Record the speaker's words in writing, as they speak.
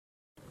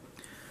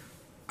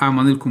I'm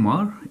Anil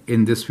Kumar.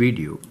 In this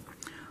video,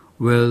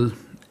 we'll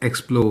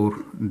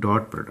explore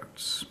dot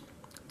products.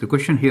 The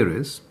question here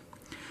is,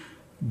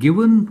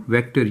 given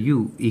vector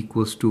u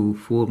equals to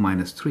 4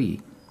 minus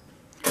 3,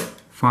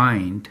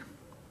 find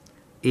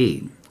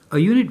a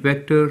unit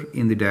vector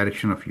in the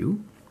direction of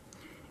u,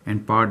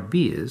 and part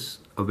B is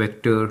a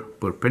vector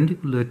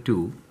perpendicular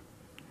to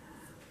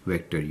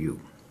vector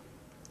u.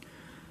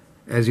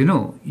 As you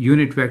know,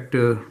 unit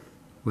vector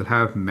will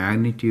have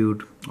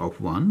magnitude of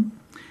 1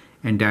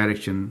 and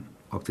direction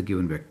of the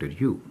given vector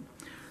u.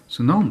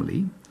 So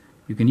normally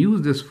you can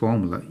use this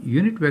formula.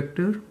 Unit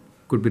vector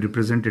could be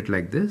represented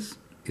like this,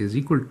 is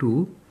equal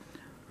to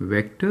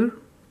vector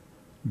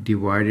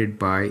divided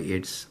by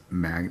its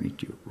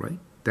magnitude, right?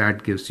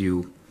 That gives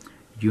you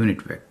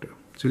unit vector.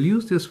 So we'll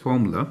use this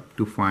formula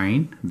to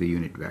find the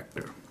unit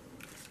vector.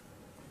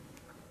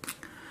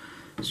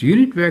 So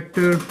unit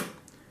vector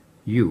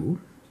u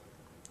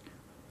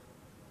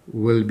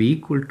will be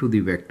equal to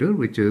the vector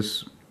which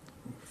is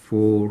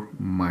 4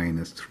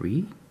 minus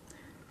 3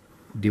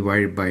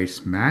 divided by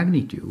its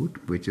magnitude,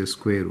 which is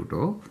square root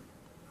of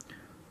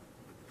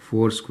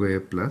 4 square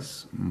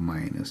plus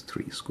minus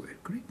 3 square,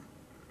 correct?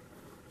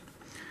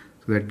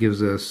 So that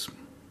gives us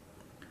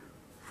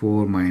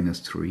 4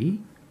 minus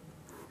 3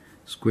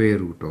 square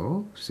root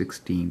of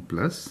 16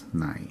 plus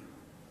 9,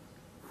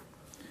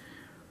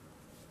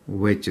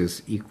 which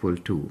is equal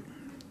to,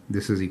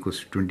 this is equal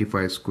to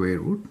 25 square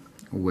root,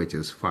 which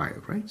is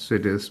 5, right? So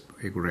it is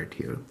right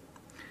here.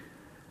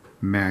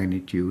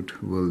 Magnitude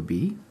will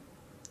be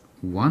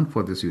 1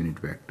 for this unit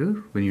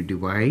vector when you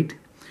divide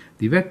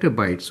the vector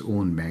by its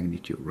own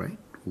magnitude, right,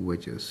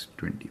 which is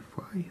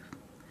 25,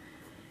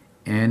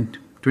 and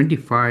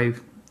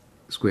 25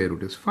 square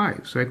root is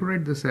 5. So I could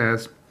write this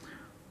as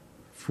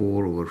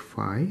 4 over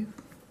 5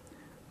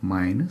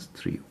 minus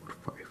 3 over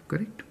 5,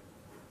 correct?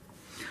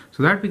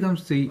 So that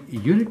becomes the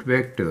unit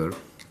vector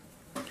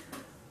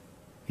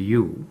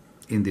u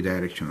in the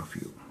direction of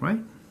u,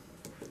 right?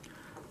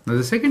 Now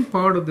the second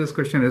part of this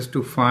question is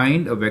to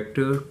find a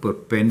vector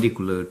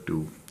perpendicular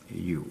to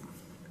u.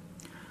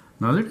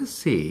 Now let us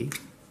say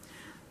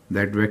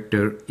that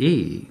vector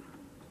A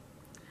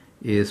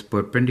is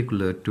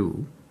perpendicular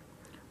to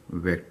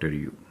vector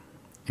u.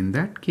 In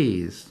that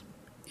case,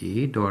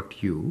 A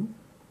dot u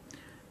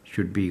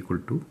should be equal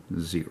to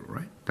 0,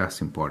 right? That's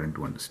important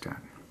to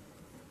understand.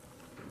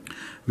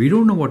 We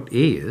don't know what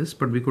A is,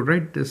 but we could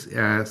write this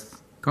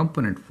as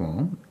component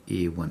form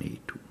A1,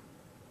 A2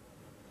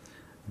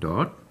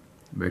 dot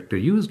vector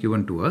u is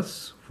given to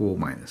us 4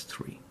 minus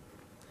 3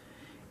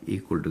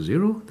 equal to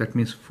 0. That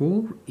means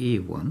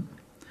 4a1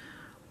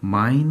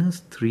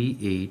 minus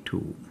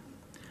 3a2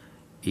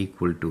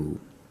 equal to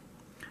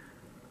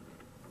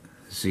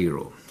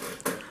 0.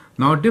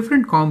 Now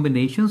different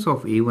combinations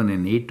of a1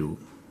 and a2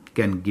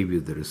 can give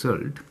you the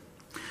result.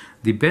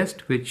 The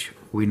best which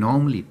we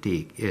normally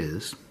take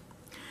is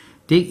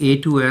take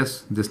a2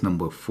 as this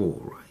number 4,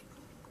 right?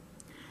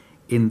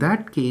 In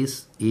that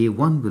case,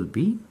 a1 will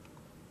be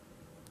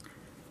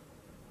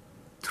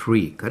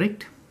 3,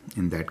 correct?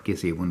 In that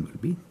case, a1 will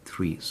be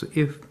 3. So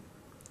if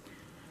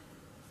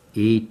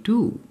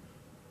a2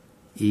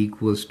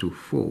 equals to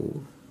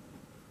 4,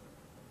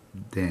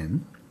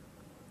 then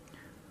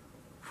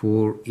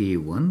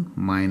 4a1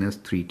 minus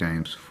 3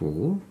 times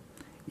 4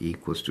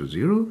 equals to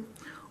 0,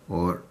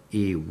 or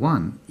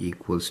a1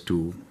 equals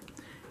to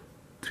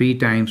 3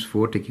 times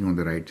 4 taking on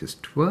the right is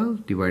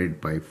 12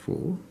 divided by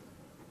 4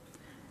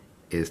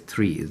 is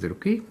 3. Is that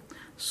okay?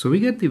 So we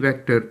get the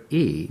vector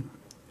A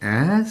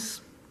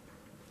as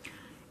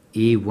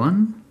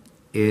A1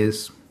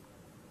 is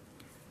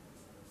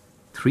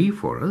 3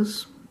 for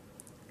us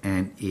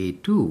and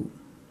A2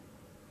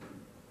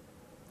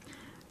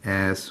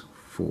 as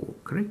 4,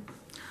 correct?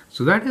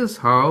 So that is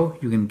how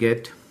you can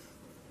get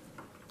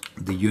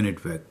the unit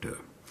vector.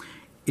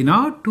 In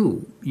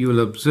R2, you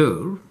will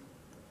observe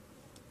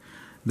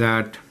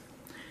that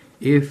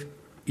if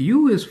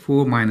u is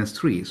 4 minus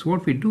 3, so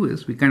what we do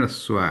is we kind of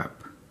swap.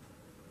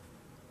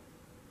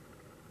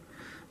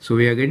 So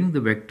we are getting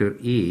the vector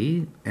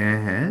A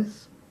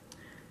as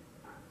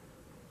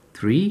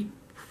 3,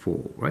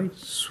 4, right?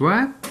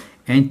 Swap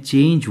and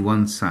change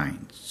one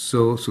sign.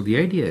 So the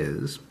idea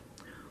is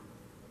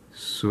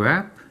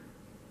swap,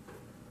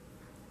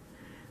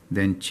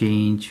 then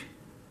change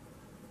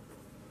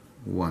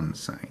one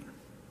sign.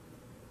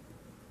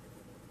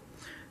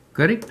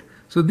 Correct?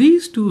 So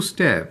these two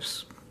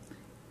steps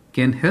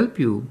can help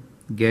you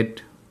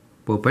get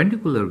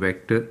perpendicular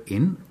vector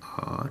in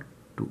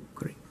R2,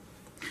 correct?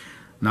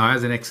 Now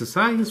as an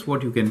exercise,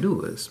 what you can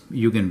do is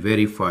you can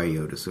verify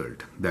your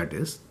result, that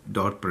is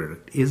dot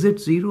product. Is it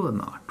 0 or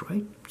not,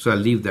 right? So I'll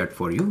leave that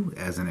for you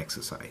as an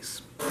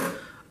exercise.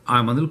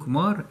 I'm Anil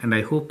Kumar and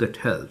I hope that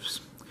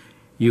helps.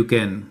 You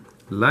can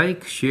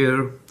like,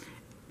 share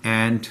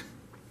and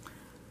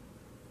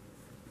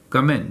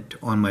comment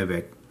on my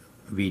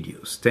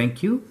videos.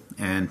 Thank you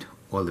and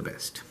all the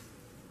best.